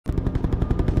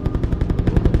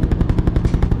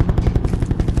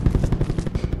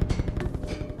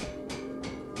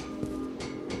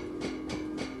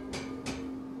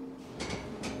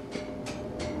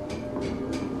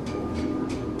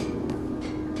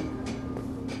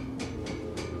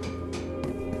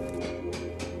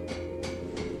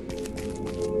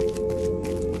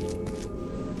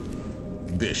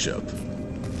Bishop.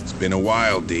 It's been a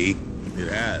while, D. It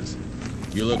has.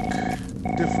 You look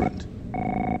different.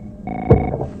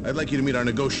 I'd like you to meet our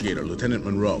negotiator, Lieutenant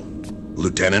Monroe.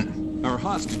 Lieutenant? Our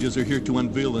hostages are here to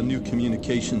unveil a new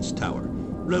communications tower.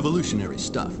 Revolutionary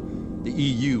stuff. The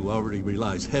EU already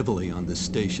relies heavily on this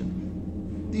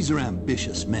station. These are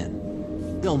ambitious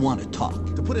men. They'll want to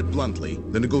talk. To put it bluntly,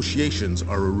 the negotiations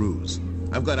are a ruse.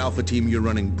 I've got Alpha Team, you're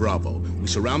running Bravo. We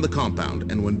surround the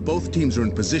compound, and when both teams are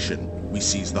in position, we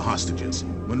seize the hostages.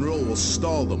 Monroe will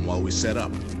stall them while we set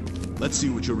up. Let's see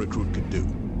what your recruit can do.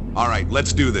 All right,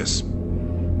 let's do this.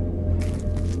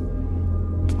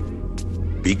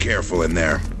 Be careful in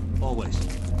there. Always.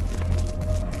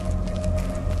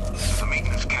 There's a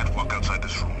maintenance catwalk outside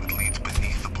this room. It leads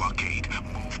beneath the blockade.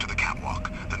 Move to the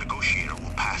catwalk. The negotiator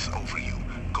will pass over you.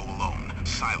 Go alone,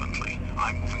 silently.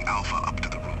 I'm moving Alpha up to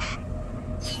the roof.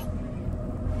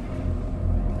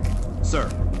 Sir.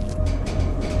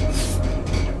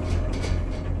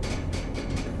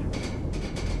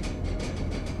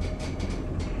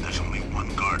 There's only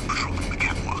one guard patrolling the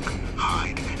catwalk.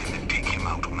 Hide, and then take him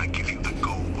out when I give you the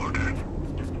go order.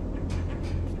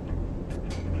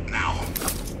 Now.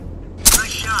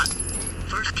 Nice shot.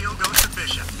 First kill goes to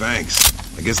Bishop. Thanks.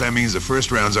 I guess that means the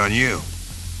first round's on you.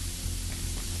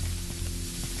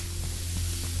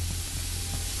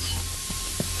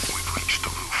 We've reached the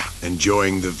roof.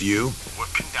 Enjoying the view? We're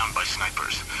pinned down by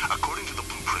snipers. According to the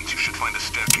blueprints, you should find a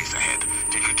staircase ahead.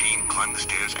 Take your team, climb the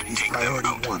stairs, and take them priority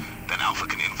out. 1. Then Alpha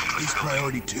can infiltrate the building.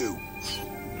 Priority 2.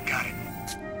 Got it.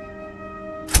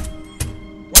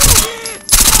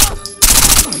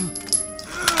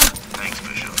 Thanks,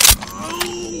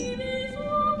 Bishop.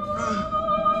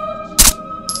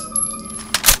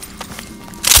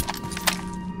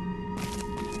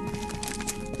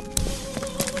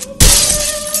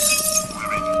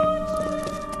 We're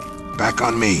in. Back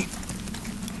on me.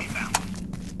 Inbound.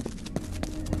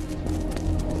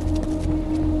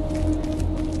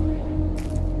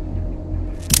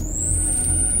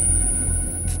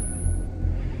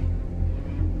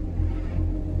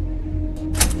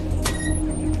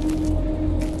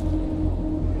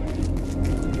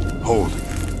 Hold.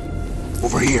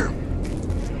 Over here.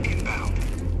 Inbound.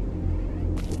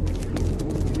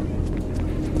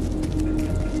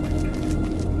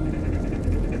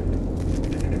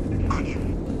 On you.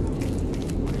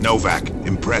 Novak,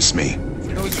 impress me.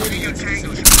 Torpedo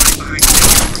tangos right behind you.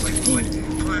 Like wood,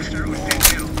 plaster, or thin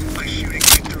metal. By shooting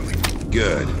right through it.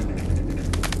 Good.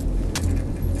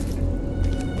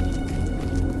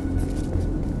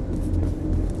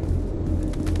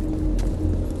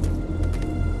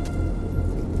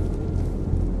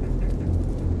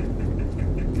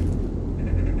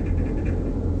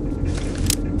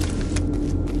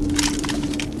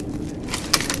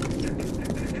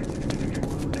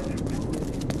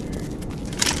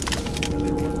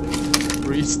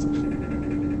 Priest?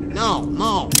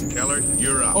 No. Keller,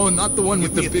 you're up. Oh, not the one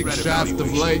with the big shaft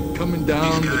of light coming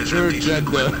down the church and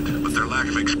But their lack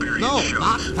of experience No, shows.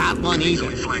 not that one We can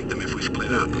either. easily flank them if we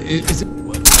split up. Is it...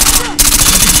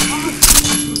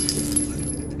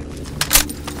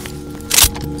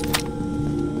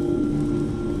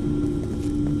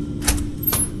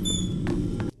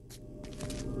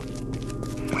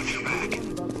 With your back.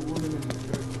 We've got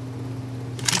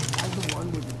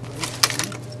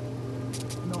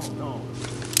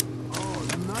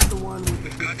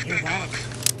the back up.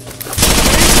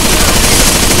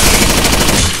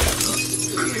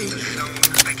 I'm in the zone.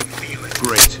 I can feel it.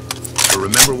 Great. But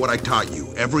remember what I taught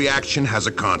you. Every action has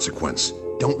a consequence.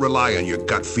 Don't rely on your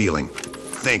gut feeling.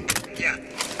 Think. Yeah, I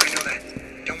know that.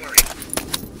 Don't worry.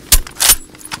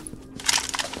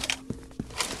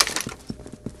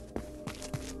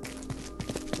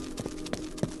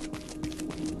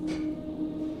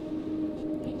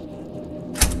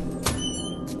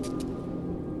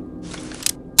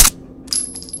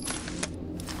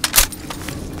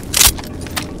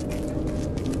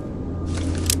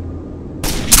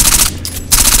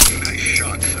 Nice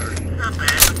shot, sir. Not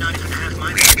bad, but not even half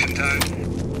my Reaction time?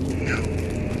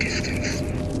 No. Distance.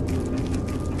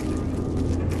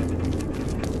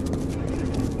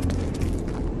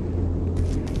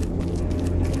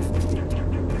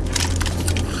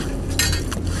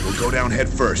 We'll go down head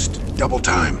first. Double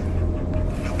time.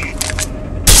 Okay.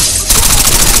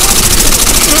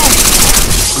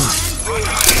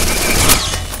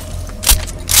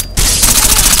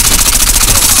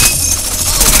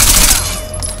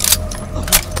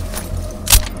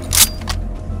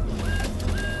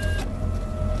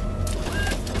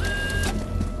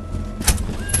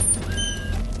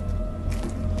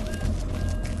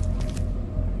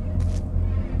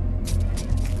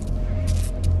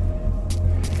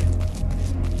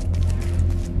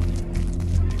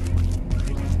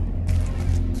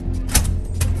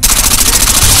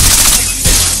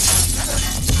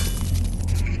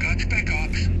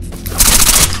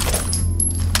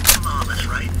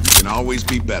 always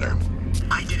be better.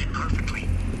 I did it perfectly.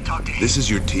 Talk to him. This is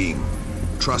your team.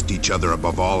 Trust each other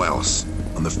above all else.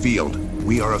 On the field,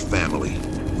 we are a family.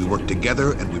 We work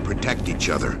together and we protect each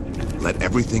other. Let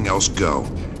everything else go.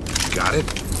 Got it?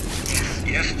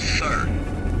 Yes, sir.